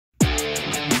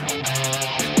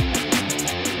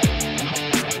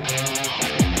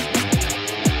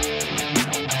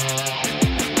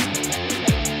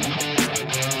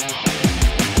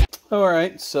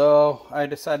Alright, so I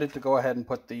decided to go ahead and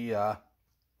put the,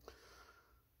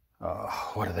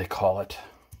 what do they call it?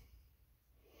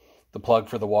 The plug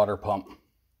for the water pump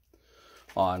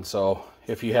on. So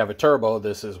if you have a turbo,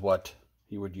 this is what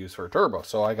you would use for a turbo.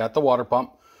 So I got the water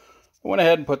pump. I went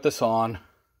ahead and put this on.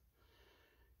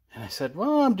 And I said,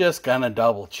 well, I'm just going to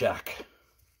double check.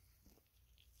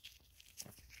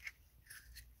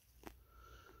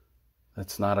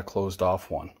 That's not a closed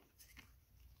off one.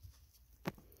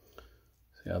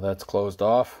 See how that's closed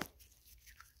off?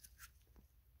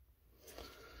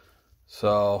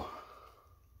 So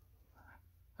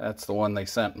that's the one they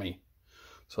sent me.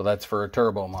 So that's for a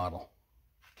turbo model.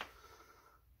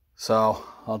 So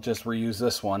I'll just reuse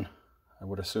this one. I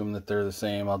would assume that they're the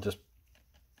same. I'll just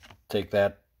take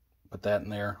that, put that in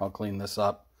there. I'll clean this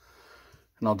up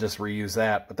and I'll just reuse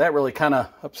that. But that really kind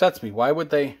of upsets me. Why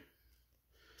would they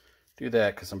do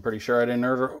that? Because I'm pretty sure I didn't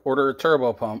order a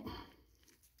turbo pump.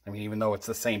 I mean, even though it's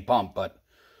the same pump, but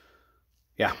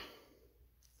yeah.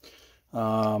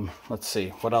 Let's see.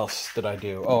 What else did I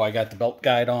do? Oh, I got the belt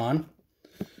guide on.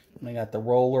 And I got the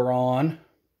roller on.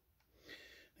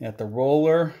 I got the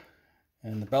roller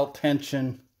and the belt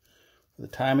tension for the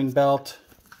timing belt.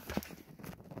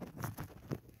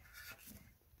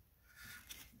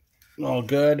 All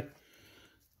good.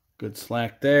 Good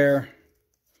slack there.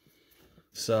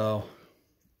 So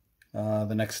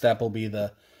the next step will be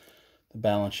the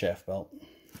balance shaft belt.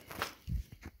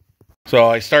 So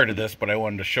I started this, but I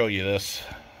wanted to show you this.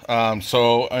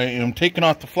 So I am taking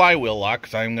off the flywheel lock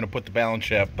because I'm going to put the balance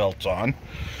shaft belts on.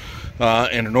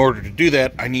 And in order to do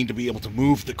that, I need to be able to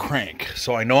move the crank.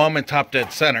 So I know I'm in top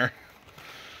dead center.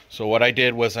 So what I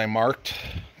did was I marked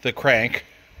the crank.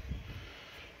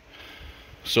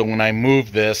 So when I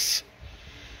move this,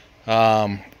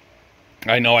 I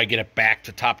know I get it back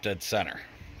to top dead center.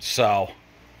 So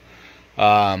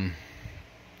I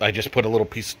just put a little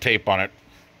piece of tape on it.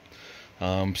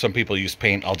 Some people use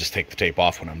paint. I'll just take the tape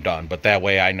off when I'm done. But that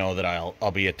way I know that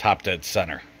I'll be at top dead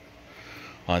center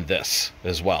on this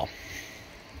as well.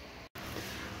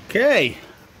 Okay,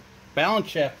 balance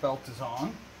shaft belt is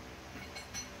on.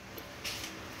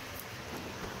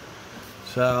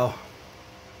 So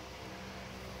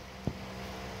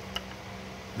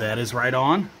that is right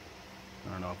on.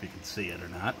 I don't know if you can see it or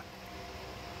not.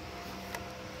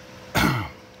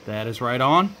 That is right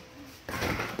on.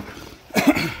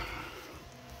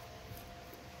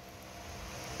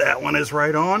 That one is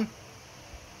right on.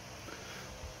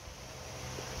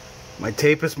 My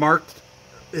tape is marked,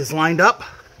 is lined up.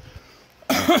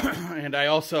 And I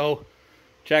also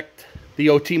checked the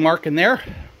OT mark in there.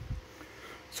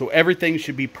 So everything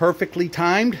should be perfectly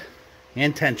timed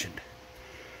and tensioned.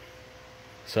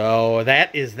 So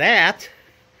that is that.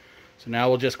 So now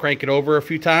we'll just crank it over a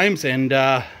few times and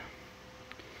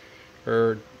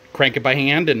or crank it by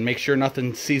hand and make sure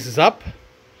nothing seizes up.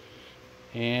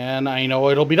 And I know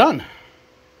it'll be done.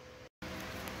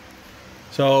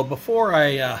 So before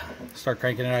I start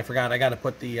cranking it, I forgot I got to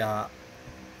put the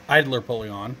idler pulley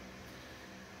on.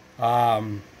 So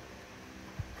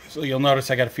you'll notice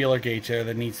I got a feeler gauge there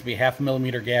that needs to be 0.5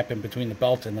 millimeter gap in between the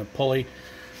belt and the pulley.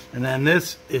 And then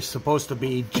this is supposed to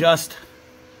be just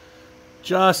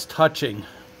touching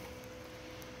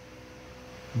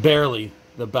barely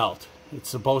the belt. It's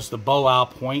supposed to bow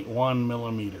out 0.1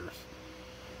 millimeters.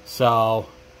 So,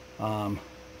 as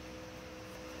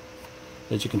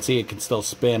you can see, it can still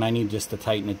spin. I need just to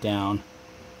tighten it down.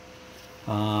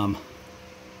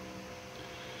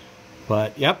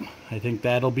 But, yep, I think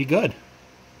that'll be good.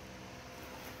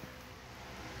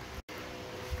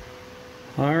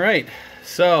 Alright,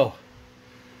 so,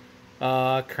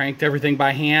 cranked everything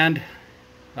by hand.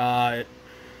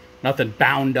 Nothing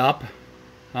bound up.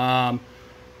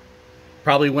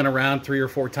 Probably went around 3 or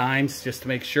 4 times just to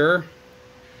make sure.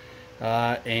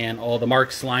 And all the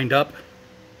marks lined up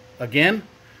again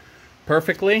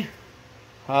perfectly.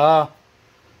 So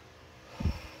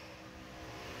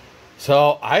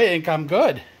I think I'm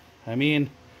good. I mean,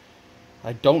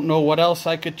 I don't know what else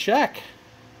I could check.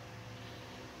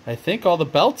 I think all the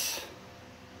belts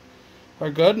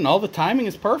are good and all the timing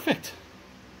is perfect.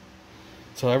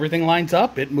 So everything lines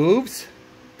up, it moves,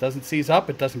 it doesn't seize up,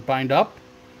 it doesn't bind up.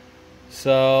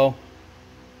 So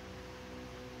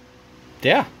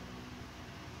yeah,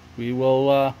 we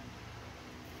will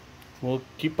we'll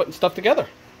keep putting stuff together.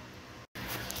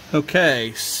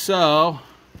 Okay, so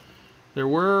there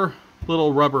were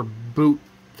little rubber boot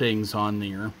things on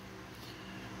there,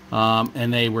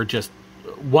 and they were just,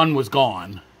 one was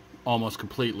gone almost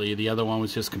completely, the other one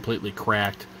was just completely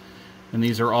cracked, and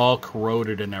these are all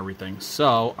corroded and everything.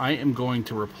 So I am going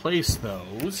to replace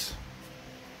those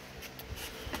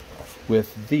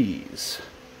with these.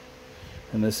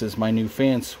 And this is my new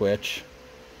fan switch.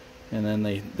 And then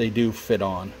they do fit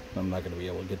on. I'm not going to be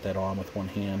able to get that on with one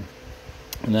hand.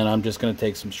 And then I'm just going to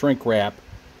take some shrink wrap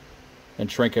and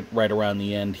shrink it right around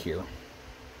the end here.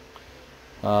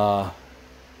 Not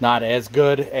as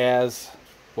good as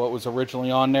what was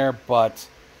originally on there, but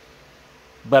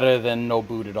better than no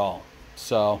boot at all.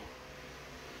 So,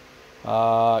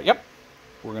 yep,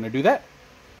 we're going to do that.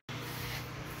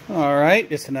 Alright,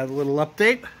 just another little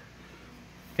update.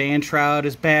 Fan shroud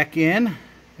is back in.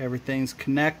 Everything's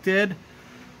connected.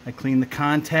 I cleaned the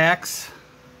contacts.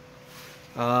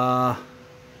 That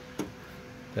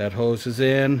hose is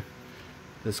in.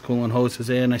 This coolant hose is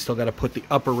in. I still got to put the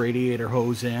upper radiator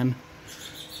hose in.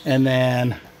 And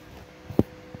then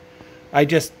I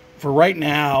just, for right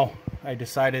now, I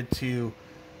decided to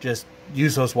just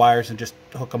use those wires and just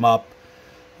hook them up.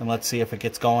 And let's see if it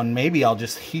gets going. Maybe I'll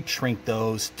just heat shrink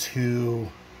those to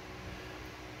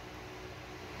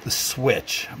the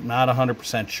switch. I'm not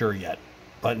 100% sure yet.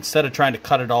 But instead of trying to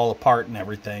cut it all apart and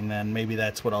everything, then maybe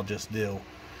that's what I'll just do.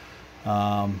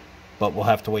 But we'll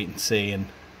have to wait and see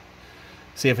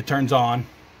if it turns on.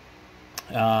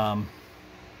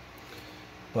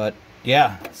 But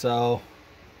yeah, so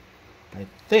I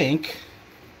think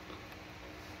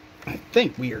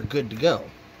we are good to go.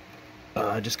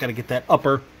 Just got to get that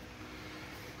upper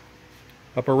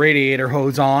radiator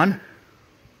hose on.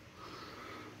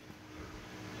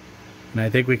 And I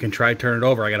think we can try turn it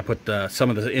over. I got to put some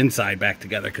of the inside back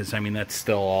together because, I mean, that's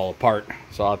still all apart.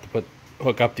 So I'll have to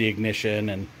hook up the ignition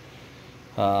and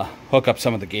hook up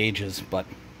some of the gauges. But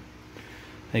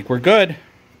I think we're good.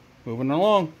 Moving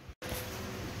along.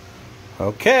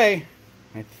 Okay.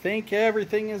 I think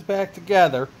everything is back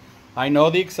together. I know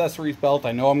the accessories belt.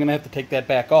 I know I'm going to have to take that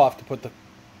back off to put the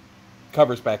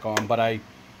covers back on. But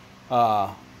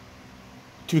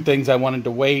two things I wanted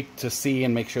to wait to see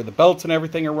and make sure the belts and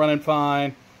everything are running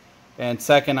fine. And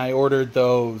second, I ordered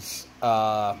those.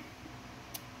 I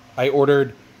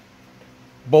ordered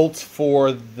bolts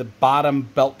for the bottom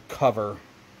belt cover.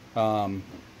 One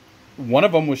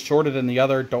of them was shorter than the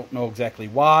other. Don't know exactly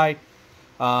why.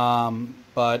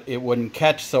 But it wouldn't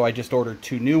catch, so I just ordered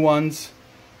two new ones.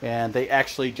 And they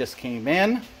actually just came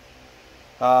in.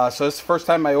 So this is the first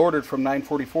time I ordered from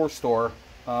 944 store.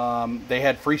 They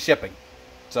had free shipping.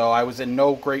 So I was in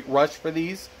no great rush for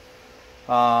these.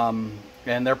 And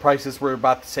their prices were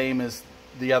about the same as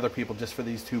the other people just for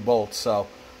these two bolts. So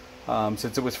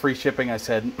since it was free shipping, I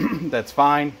said, that's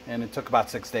fine. And it took about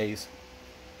 6 days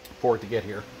for it to get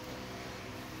here.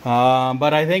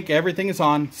 But I think everything is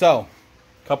on. So,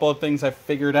 a couple of things I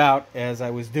figured out as I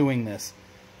was doing this.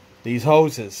 These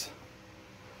hoses.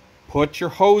 Put your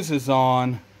hoses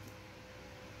on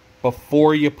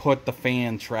before you put the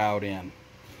fan shroud in.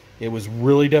 It was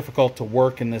really difficult to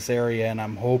work in this area, and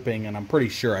I'm hoping, and I'm pretty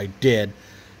sure I did,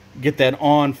 get that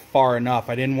on far enough.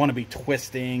 I didn't want to be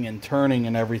twisting and turning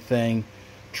and everything,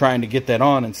 trying to get that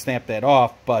on and snap that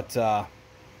off, but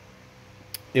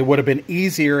it would have been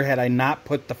easier had I not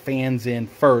put the fans in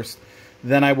first.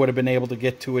 Then I would have been able to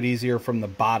get to it easier from the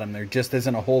bottom. There just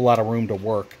isn't a whole lot of room to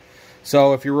work.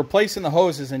 So if you're replacing the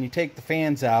hoses and you take the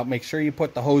fans out, make sure you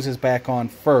put the hoses back on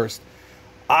first.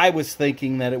 I was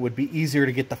thinking that it would be easier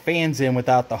to get the fans in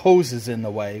without the hoses in the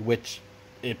way, which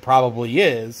it probably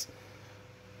is.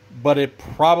 But it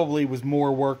probably was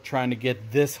more work trying to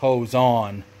get this hose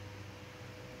on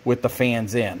with the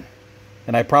fans in.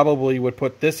 And I probably would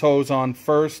put this hose on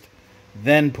first,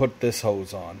 then put this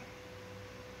hose on.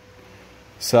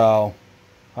 So,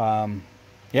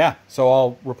 yeah, so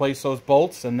I'll replace those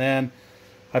bolts, and then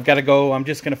I've got to go, I'm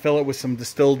just going to fill it with some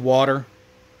distilled water.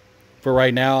 For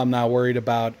right now, I'm not worried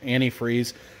about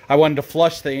antifreeze. I wanted to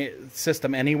flush the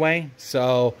system anyway,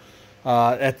 so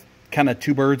that's kind of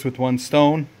two birds with one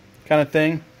stone kind of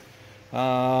thing.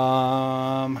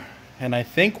 And I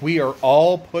think we are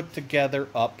all put together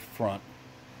up front.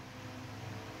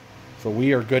 So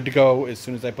we are good to go as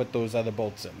soon as I put those other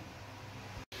bolts in.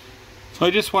 So I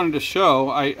just wanted to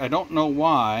show, I don't know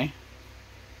why,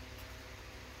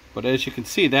 but as you can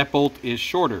see, that bolt is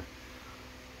shorter.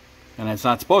 And it's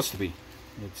not supposed to be.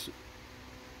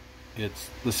 It's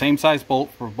the same size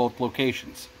bolt for both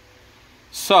locations.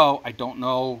 So I don't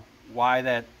know why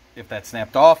that, if that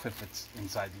snapped off, if it's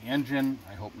inside the engine.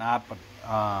 I hope not, but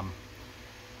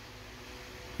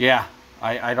yeah,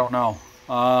 I don't know.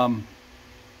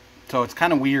 So it's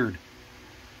kind of weird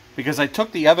because I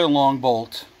took the other long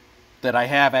bolt that I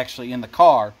have actually in the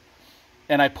car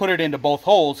and I put it into both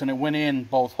holes and it went in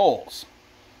both holes.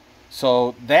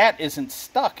 So that isn't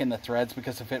stuck in the threads,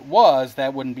 because if it was,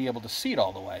 that wouldn't be able to seat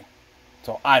all the way.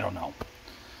 So I don't know.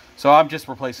 So I'm just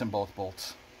replacing both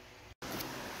bolts.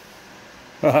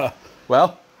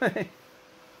 Well,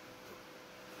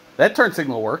 that turn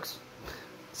signal works.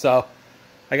 So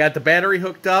I got the battery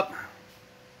hooked up,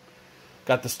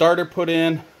 got the starter put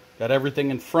in, got everything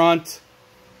in front.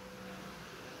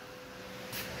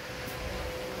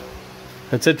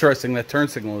 It's interesting that turn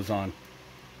signal is on.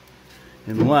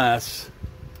 Unless...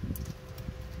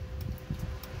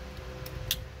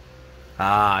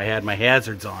 I had my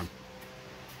hazards on.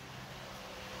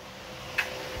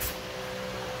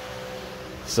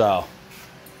 So,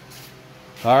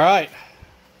 all right.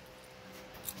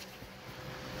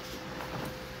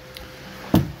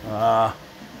 I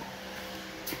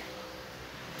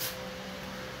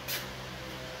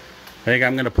think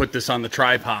I'm going to put this on the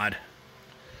tripod.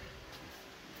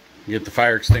 Get the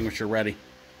fire extinguisher ready.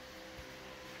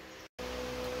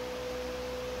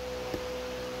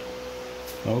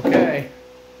 Okay.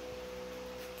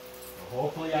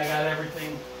 Hopefully I got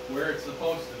everything where it's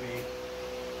supposed to be.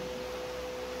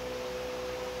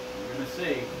 We're going to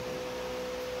see.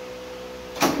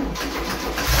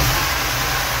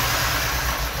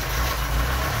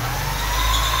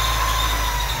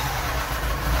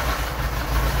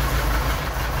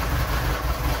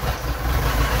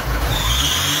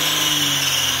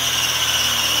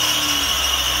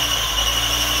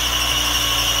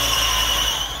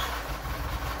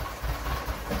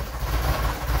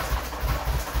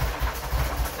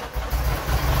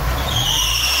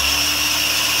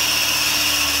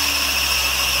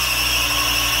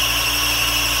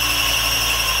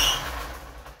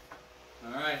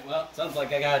 Sounds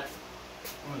like I got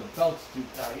one of the belts too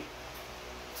tight.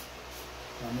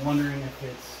 I'm wondering if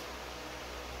it's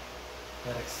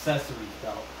that accessory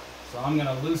belt. So I'm going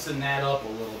to loosen that up a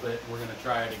little bit. We're going to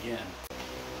try it again.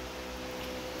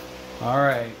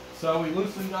 Alright, so we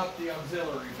loosened up the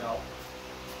auxiliary belt,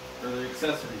 or the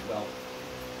accessory belt.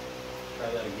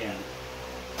 Try that again.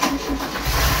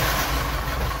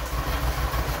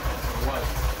 What?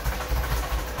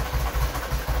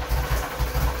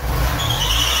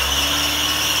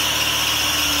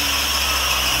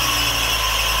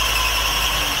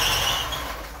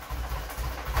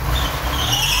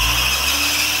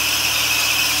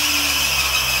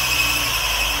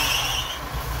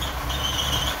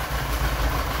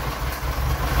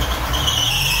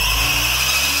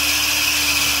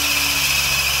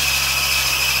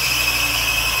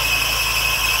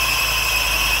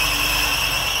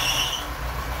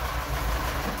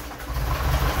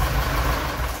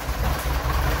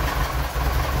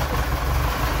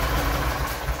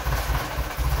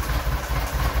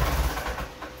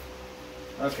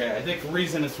 Okay, I think the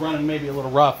reason it's running maybe a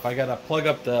little rough, I gotta plug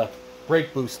up the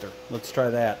brake booster. Let's try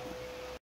that.